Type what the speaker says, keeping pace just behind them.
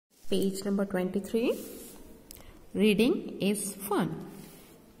Page number 23. Reading is fun.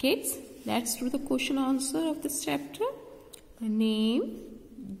 Kids, let's do the question answer of this chapter. Name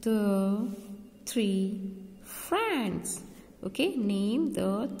the three friends. Okay, name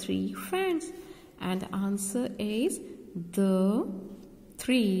the three friends. And the answer is the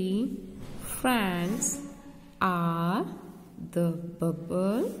three friends are the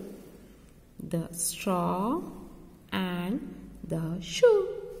bubble, the straw, and the shoe.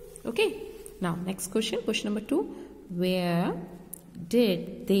 Okay, now next question, question number 2. Where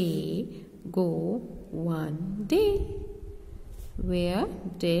did they go one day? Where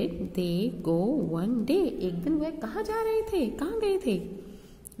did they go one day? एक दिन वह कहाँ जा रहे थे, कहाँ गए थे?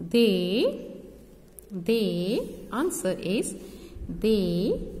 They answer is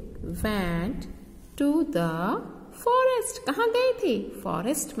they went to the forest. कहाँ गए थे?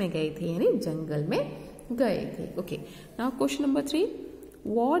 Forest में गए थे, यानी जंगल में गए थे. Okay, now question number 3.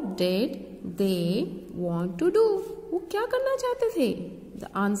 What did they want to do? वो क्या करना चाहते थे? The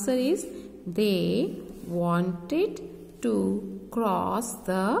answer is they wanted to cross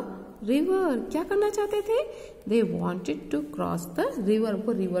the river. क्या करना चाहते थे? They wanted to cross the river.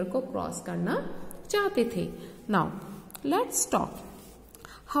 वो river को cross करना चाहते थे. Now let's talk.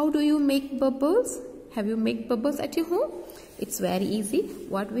 How do you make bubbles? Have you make bubbles at your home? It's very easy.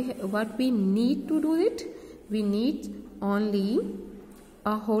 What we need to do it? We need only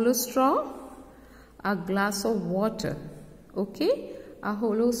a hollow straw, a glass of water. Okay, a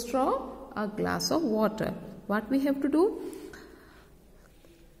hollow straw, a glass of water. What we have to do?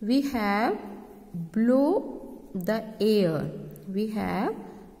 We have blow the air. We have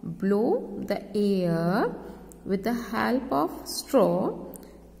blow the air with the help of straw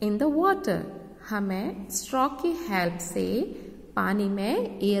in the water. हमें straw की help से पानी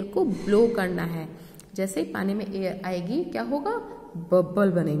में air को blow करना है. जैसे पानी में air आएगी क्या होगा?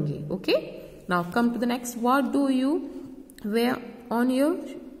 Bubble बनेंगे. Okay, now come to the next. What do you wear on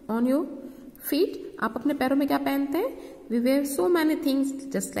your feet? आप अपने पैरों में क्या पहनते हैं? We wear so many things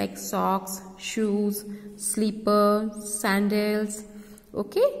just like socks, shoes, slippers, sandals.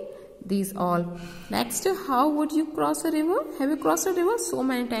 Okay, these all. Next, how would you cross a river? Have you crossed a river? So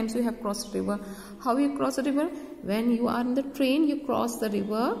many times we have crossed a river. How you cross a river? When you are in the train, you cross the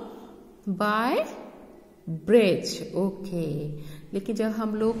river by bridge. Okay, लेकिन जब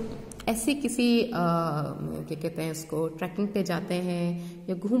हम लोग ऐसे किसी क्या कहते हैं उसको ट्रैकिंग पे जाते हैं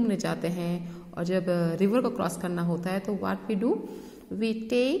या घूमने जाते हैं और जब रिवर को क्रॉस करना होता है तो what we do? We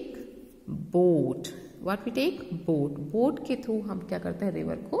take boat. What we take? Boat. Boat के थ्रू हम क्या करते हैं?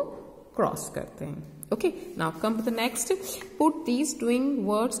 रिवर को क्रॉस करते हैं. Okay, now come to the next. Put these doing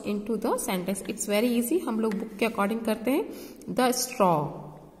words into the sentence. It's very easy. हम लोग बुक के अकॉर्डिंग करते हैं. The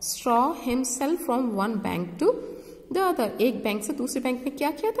straw himself from one bank to the other. एक बैंक से दूसरे बैंक में क्या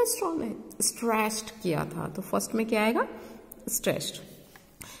किया था? straw ने stretched किया था. तो फर्स्ट में क्या आएगा? stretched.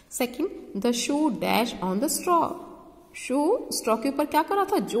 Second, the shoe dashed on the straw. shoe straw के ऊपर क्या करा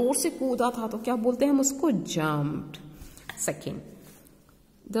था? जोर से कूदा था. तो क्या बोलते हैं हम उसको? jumped. Second,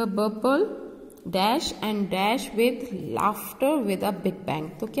 the bubble dash and dash with laughter with a big bang.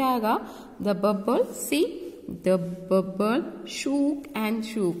 तो क्या आएगा? the bubble, see, the bubble shook and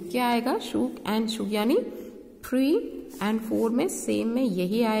shook. क्या आएगा? shook and shook, यानी 3 and 4 में सेम में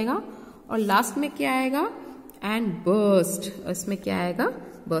यही आएगा. और लास्ट में क्या आएगा? and burst. इसमें क्या आएगा?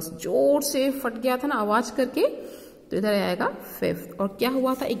 burst. जोर से फट गया था ना आवाज करके, तो इधर आएगा फिफ्थ. और क्या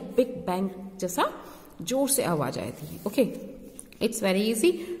हुआ था? एक बिग बैंग जैसा जोर से आवाज आई थी. Okay, it's very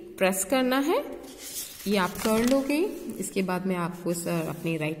easy. Press करना है, ये आप कर लोगे. इसके बाद में आपको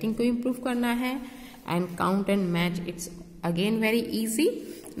अपनी राइटिंग को इम्प्रूव करना है. And count and match, it's again very easy.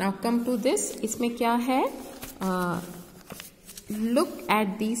 Now come to this. इसमें क्या है? Look at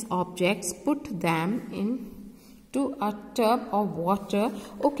these objects, put them in to a tub of water.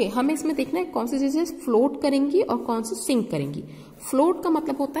 Okay, हमें इसमें देखना है कौन सी चीजें फ्लोट करेंगी और कौन सी सिंक करेंगी. फ्लोट का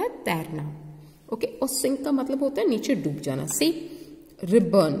मतलब होता है तैरना. ओके, और सिंक का मतलब होता है नीचे डूब जाना. सी,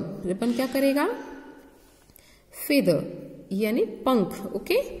 रिबन. रिबन क्या करेगा? फेदर यानी पंख.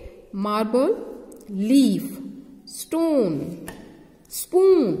 Okay, marble, leaf, stone,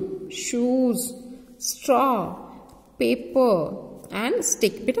 spoon, shoes, straw, paper and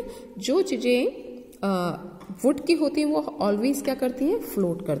stick. बेटा जो चीजें वुड की होती हैं वो ऑलवेज क्या करती हैं?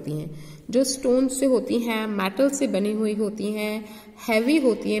 फ्लोट करती हैं. जो स्टोन से होती हैं, मेटल से बनी हुई होती हैं, हैवी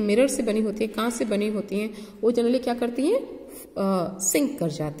होती हैं, मिरर से बनी होती है, कांच से बनी होती हैं, वो जनरली क्या करती हैं? सिंक कर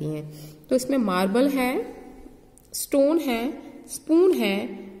जाती हैं. तो इसमें मार्बल है, स्टोन है, स्पून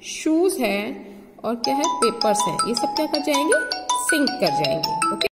है, शूज है और क्या है? पेपर्स है. ये सब क्या कर जाएंगे? सिंक कर जाएंगे. ओके.